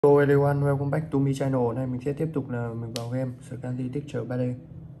Hello everyone, welcome back to my channel. Nay mình sẽ tiếp tục là mình vào game Scanty Picture 3D.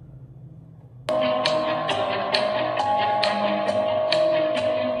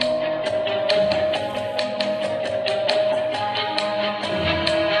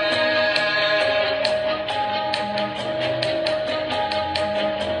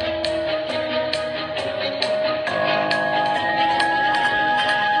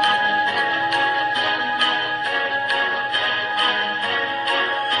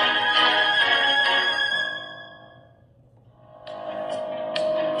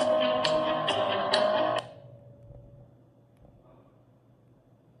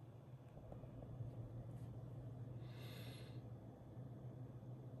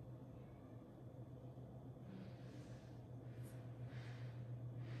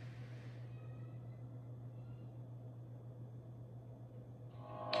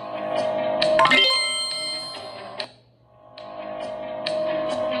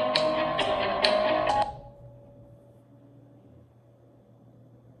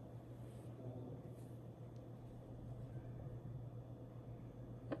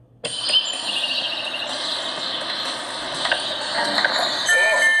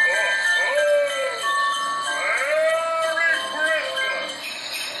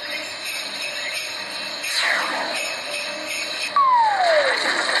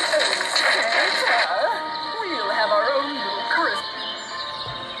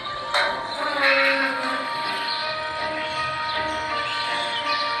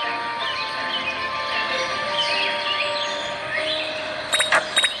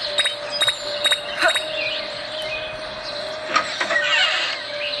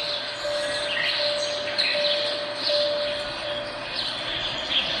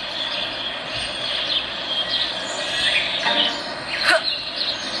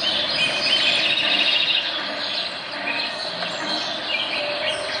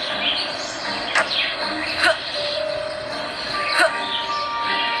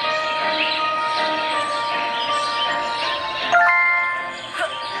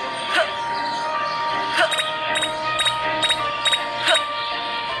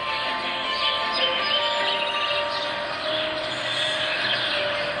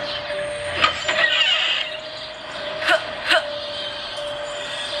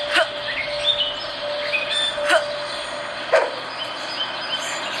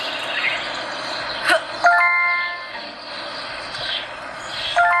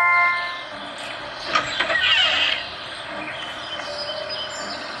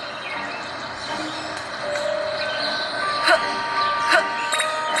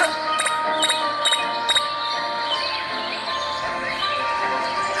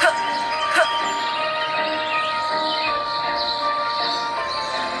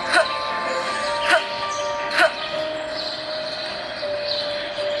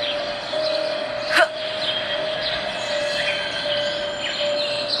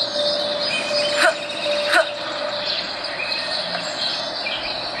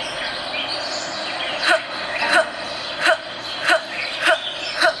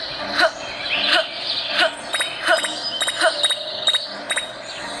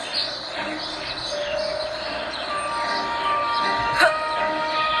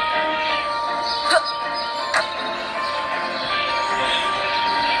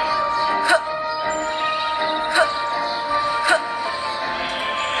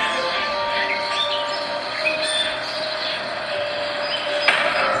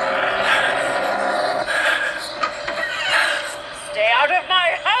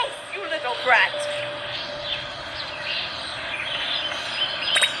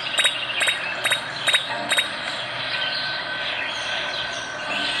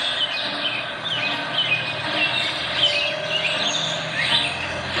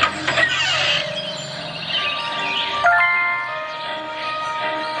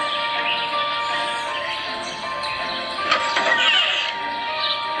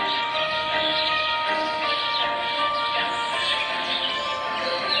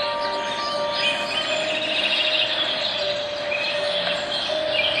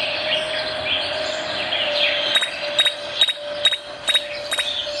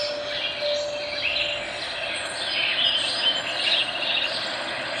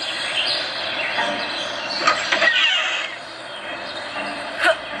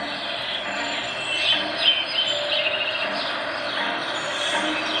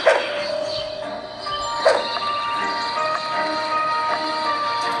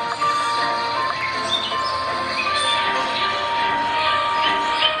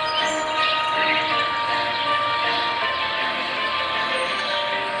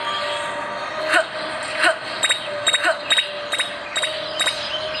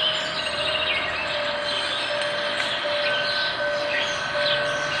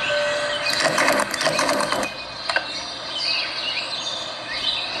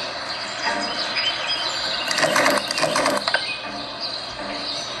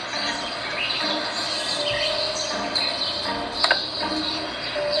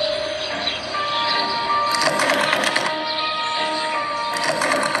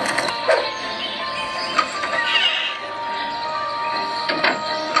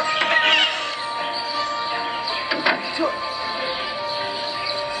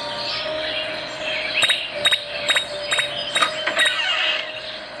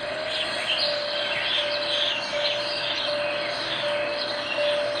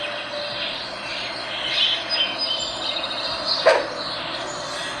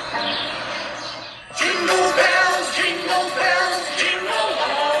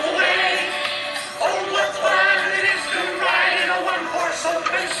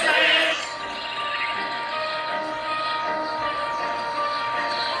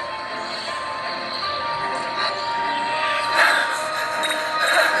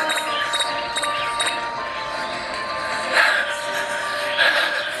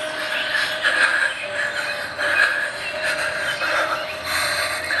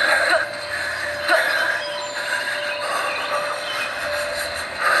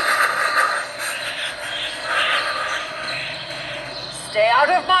 out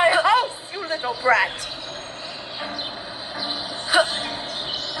of my house, you little brat!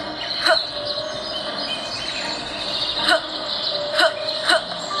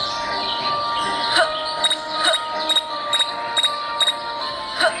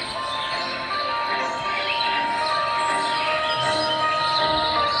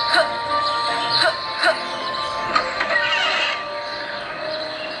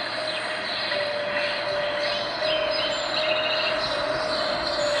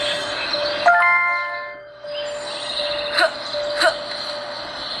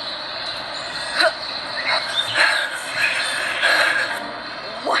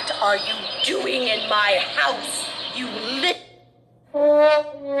 What are you doing in my house, you lit...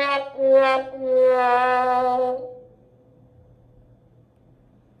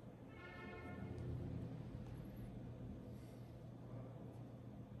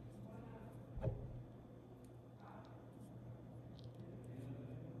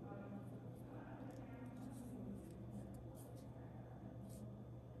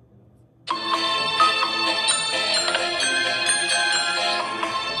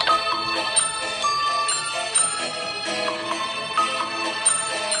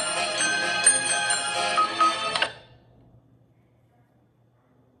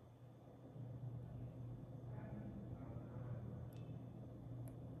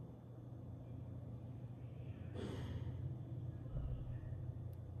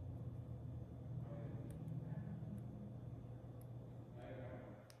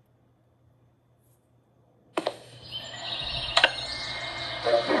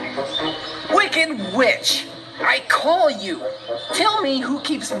 Wicked witch! I call you! Tell me who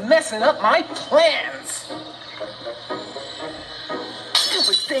keeps messing up my plans!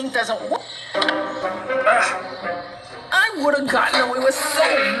 Stupid thing doesn't work! I would have gotten away with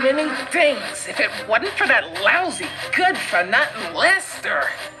so many things if it wasn't for that lousy, good-for-nothing Lester!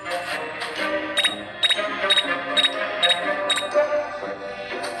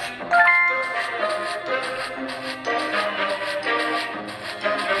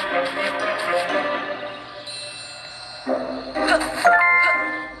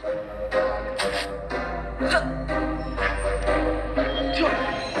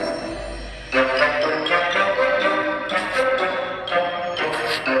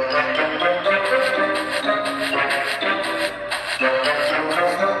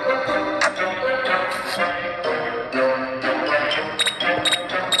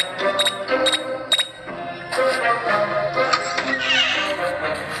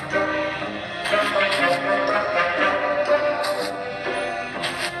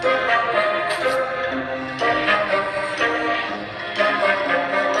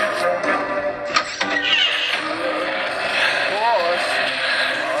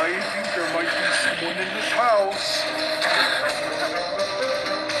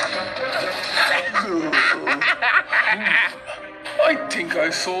 I think I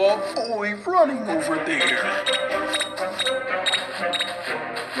saw a boy running over there.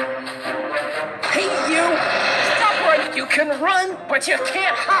 Hey, you! Stop running! You can run, but you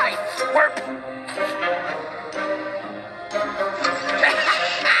can't hide, twerp!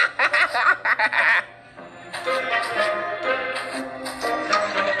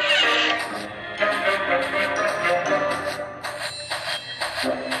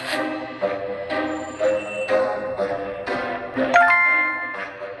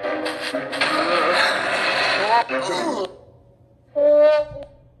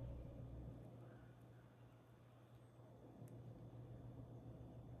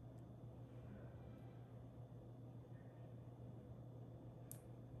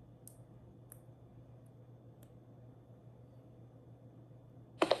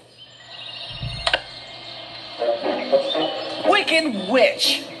 Wicked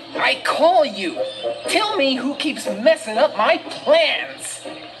witch! I call you! Tell me who keeps messing up my plans!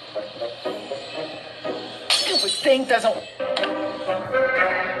 Stupid thing doesn't...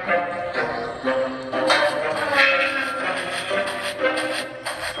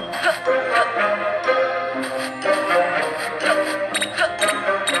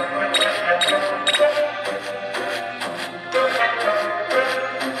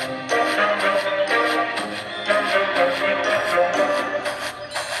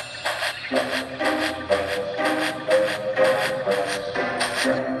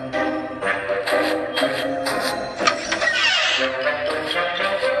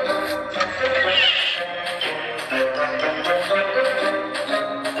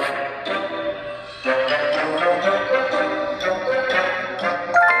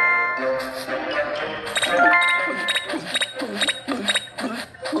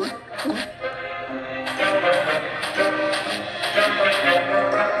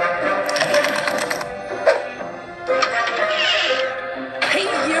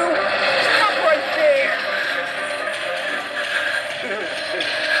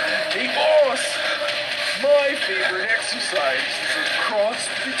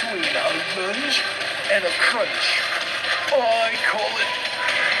 between a lunge and a crunch. I call it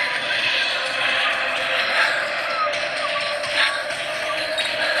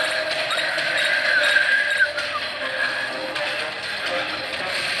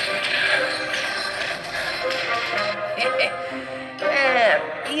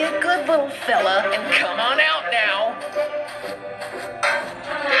Be a good little fella and come on out now.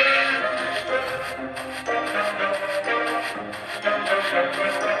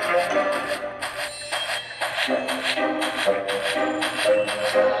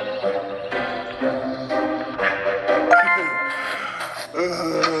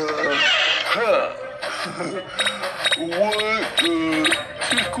 what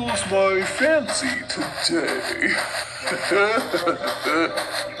tickles my fancy today.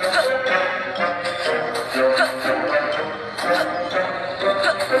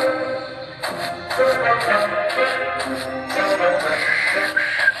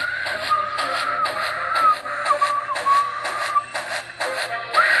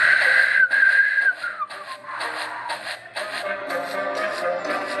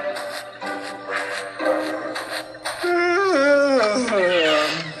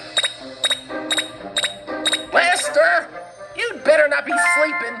 Lester, you'd better not be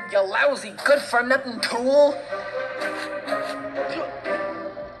sleeping, you lousy good-for-nothing tool.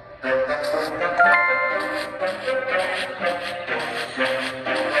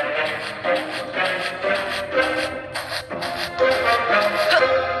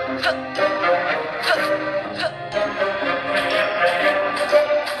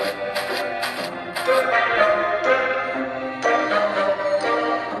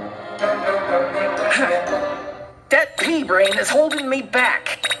 That pea brain is holding me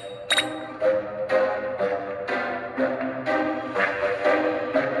back.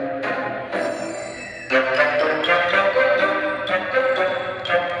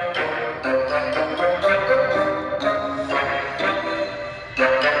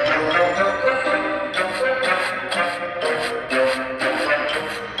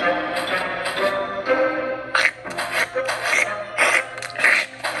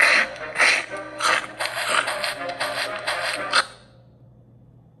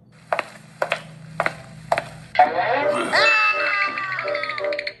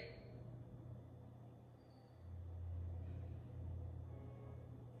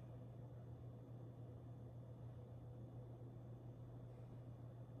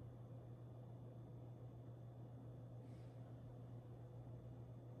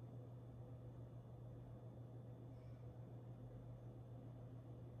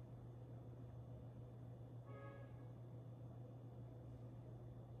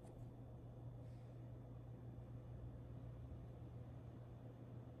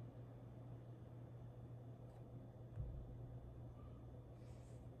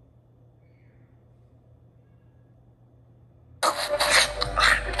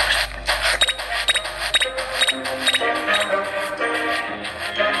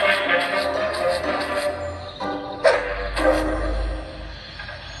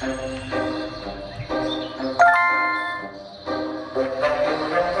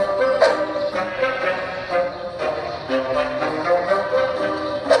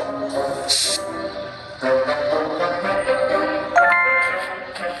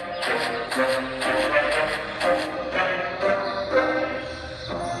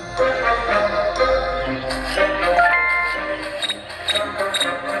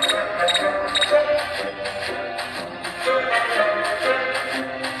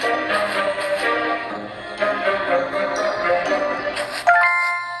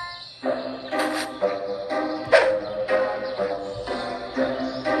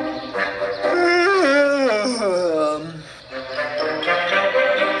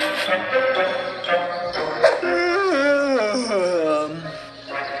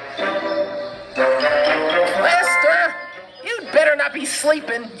 Lester, you'd better not be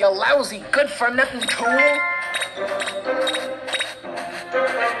sleeping, you lousy good-for-nothing tool.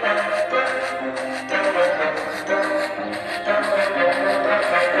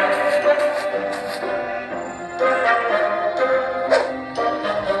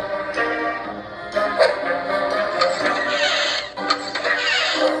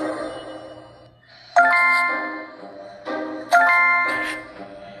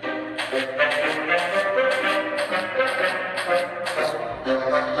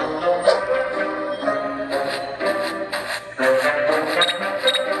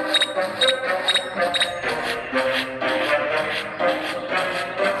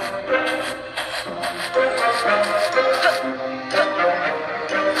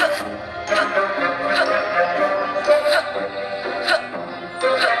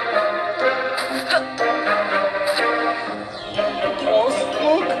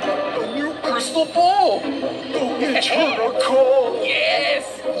 Oracle!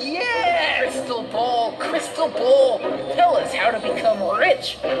 Yes! Yes! Crystal ball, tell us how to become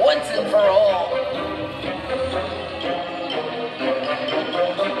rich once and for all.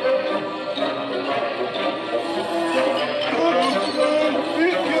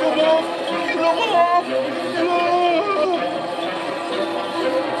 Get him off! Get him off!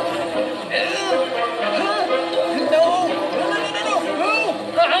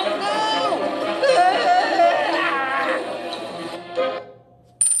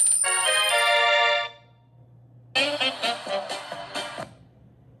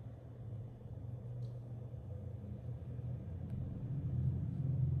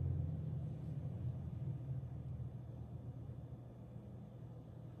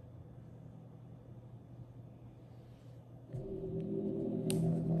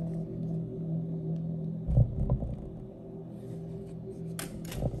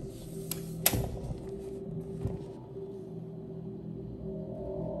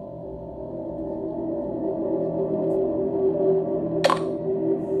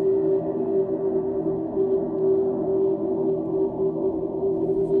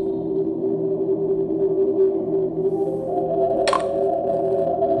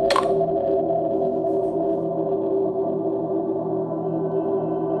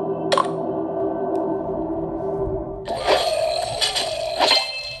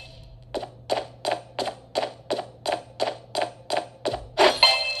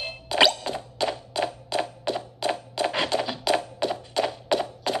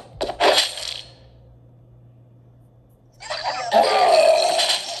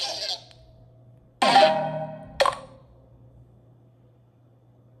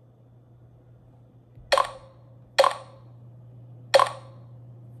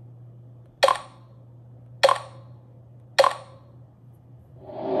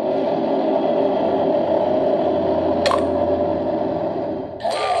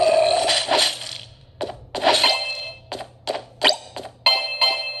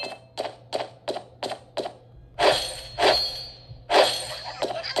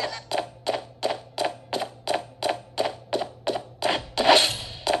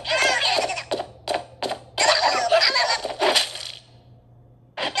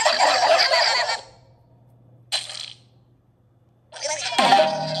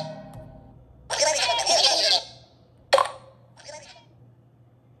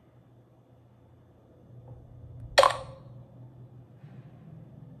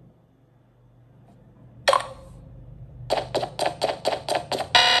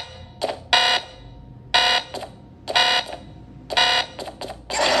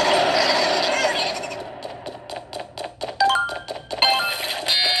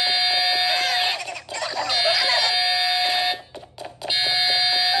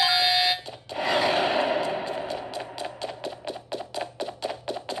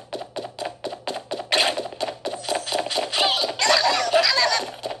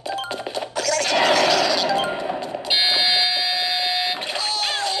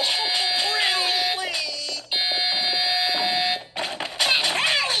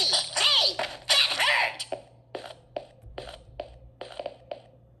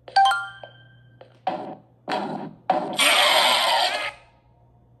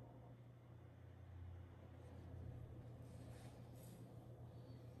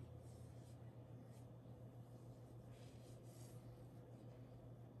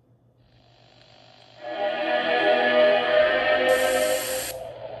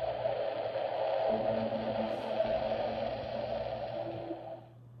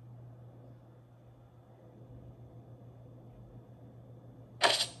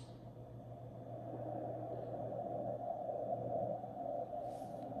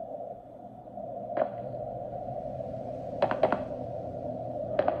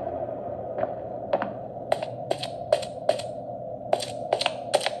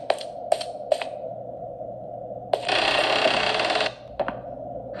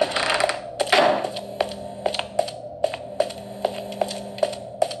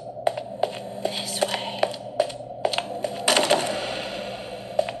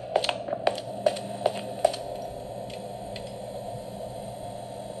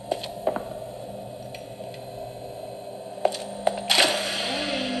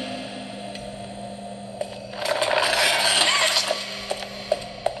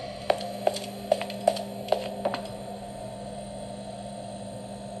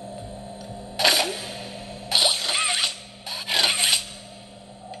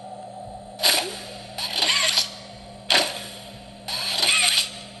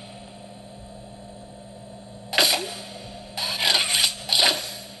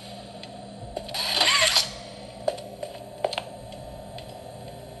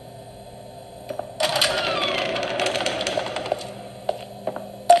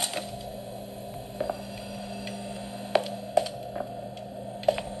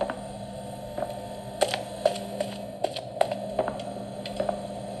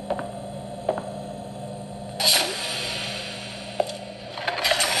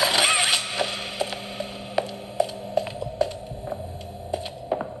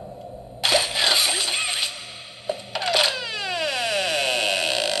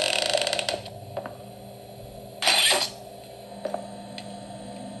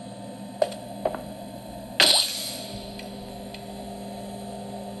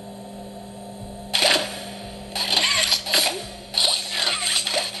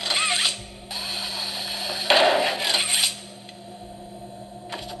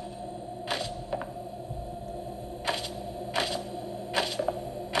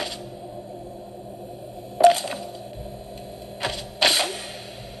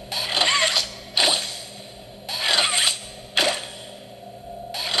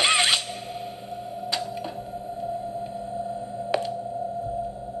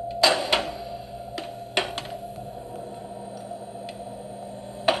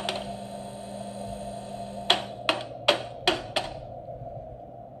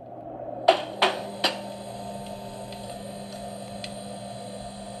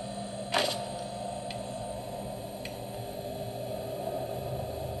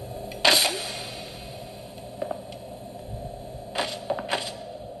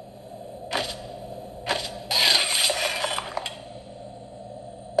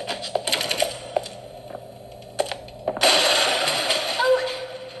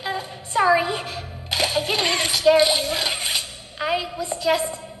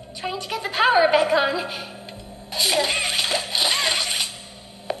 trying to get the power back on.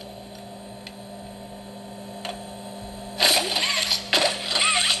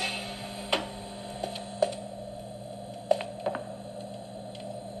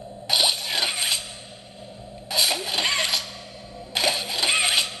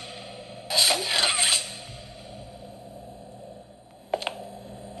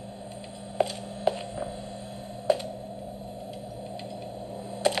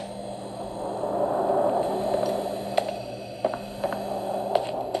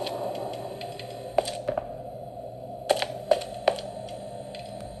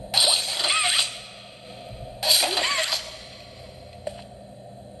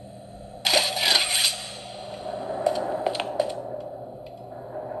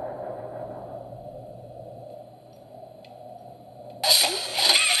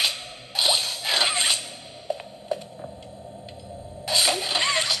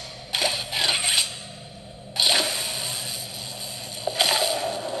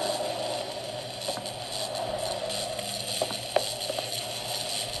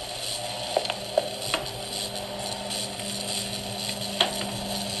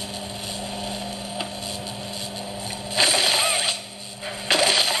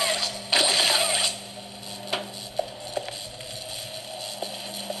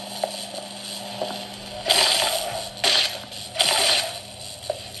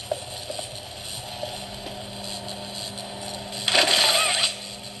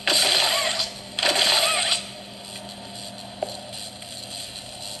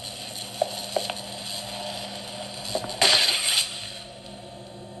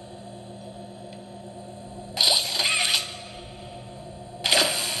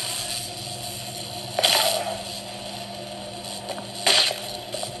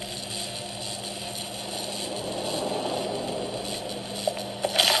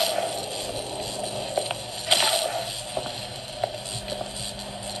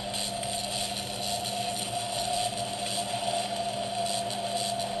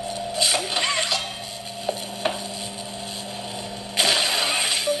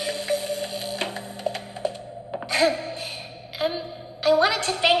 I wanted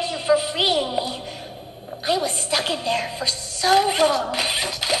to thank you for freeing me. I was stuck in there for so long. I'd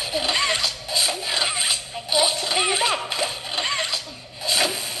like to bring you back.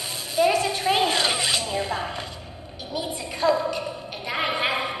 There's a train station nearby. It needs a code, and I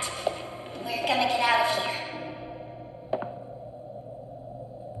have it. We're gonna get out of here.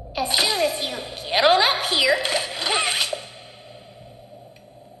 As soon as you get on up here.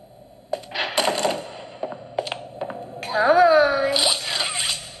 Come on.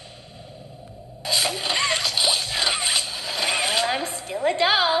 Well, I'm still a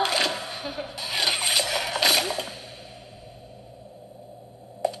doll.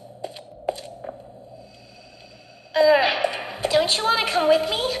 Don't you want to come with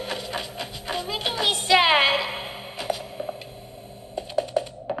me? You're making me sad.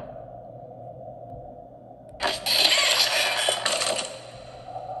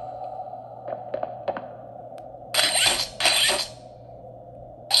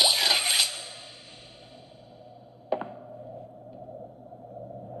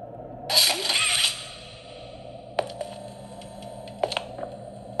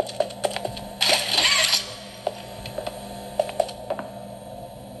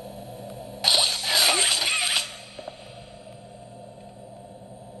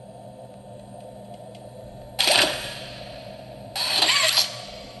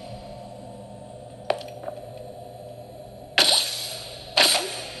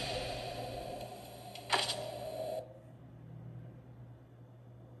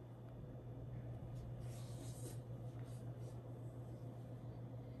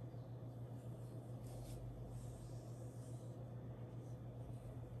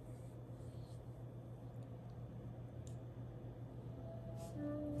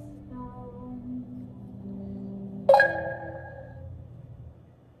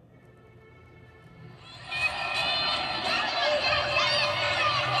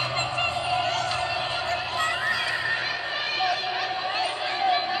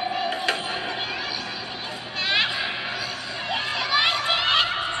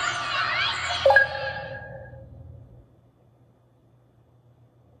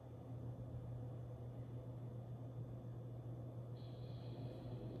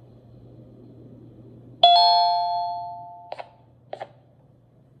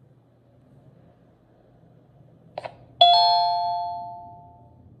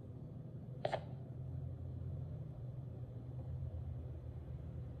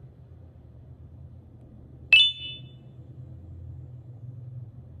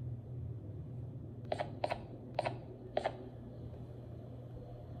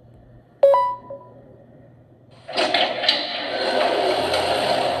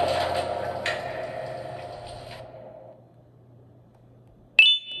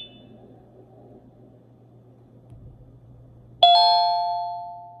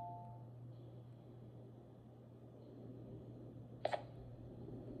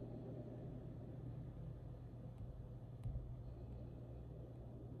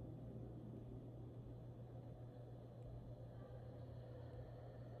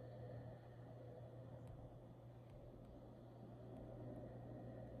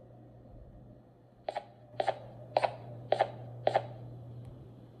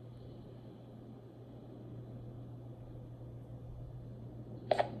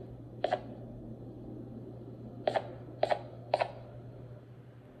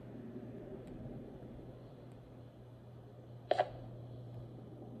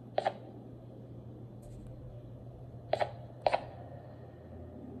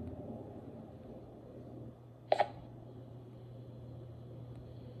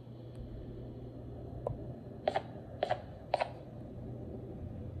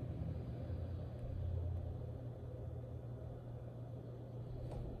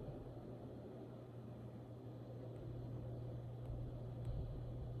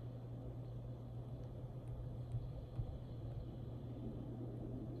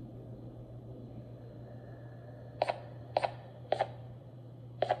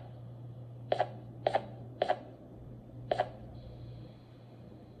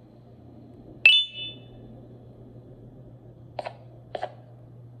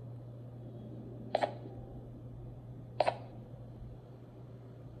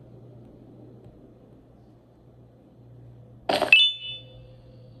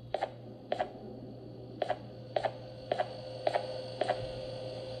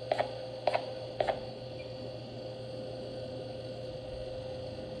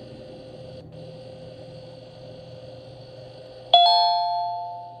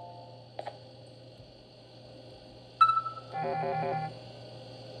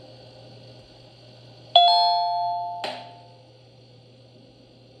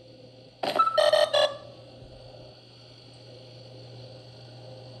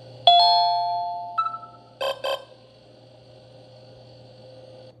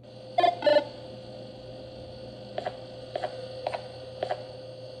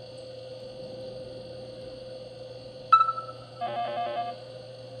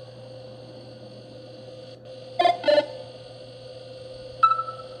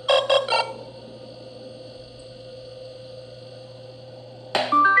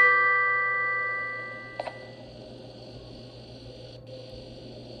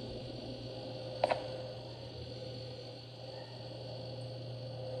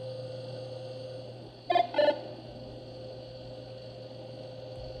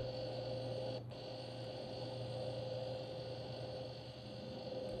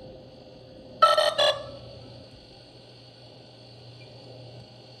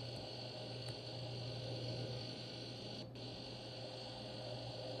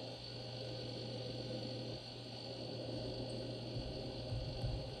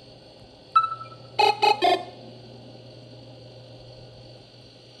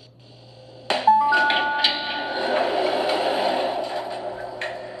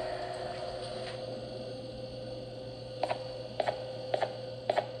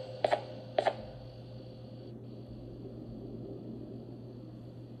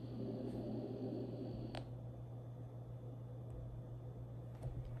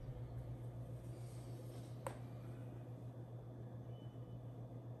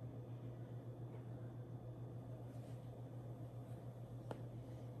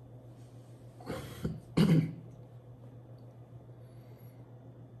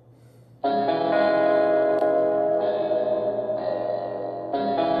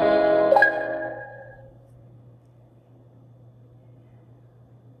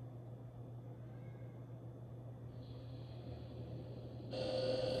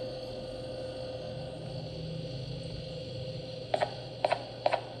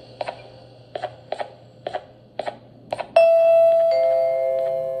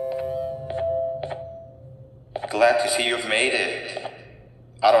 glad to see you've made it.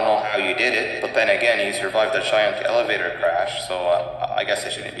 I don't know how you did it, but then again, you survived a giant elevator crash, so I guess I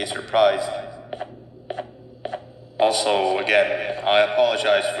shouldn't be surprised. Also, again, I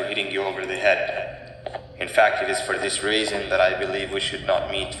apologize for hitting you over the head. In fact, it is for this reason that I believe we should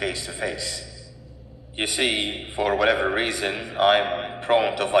not meet face to face. You see, for whatever reason, I'm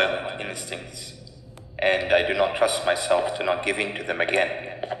prone to violent instincts, and I do not trust myself to not give in to them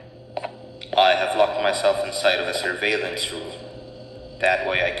again. I have locked myself inside of a surveillance room. That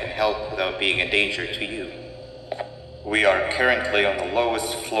way I can help without being a danger to you. We are currently on the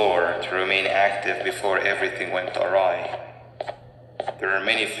lowest floor to remain active before everything went awry. There are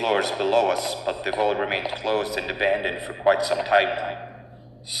many floors below us, but they've all remained closed and abandoned for quite some time now.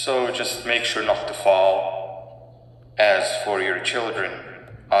 So just make sure not to fall. As for your children,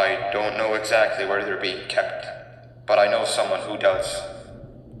 I don't know exactly where they're being kept, but I know someone who does.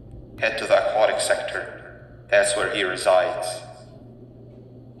 Head to the aquatic sector. That's where he resides.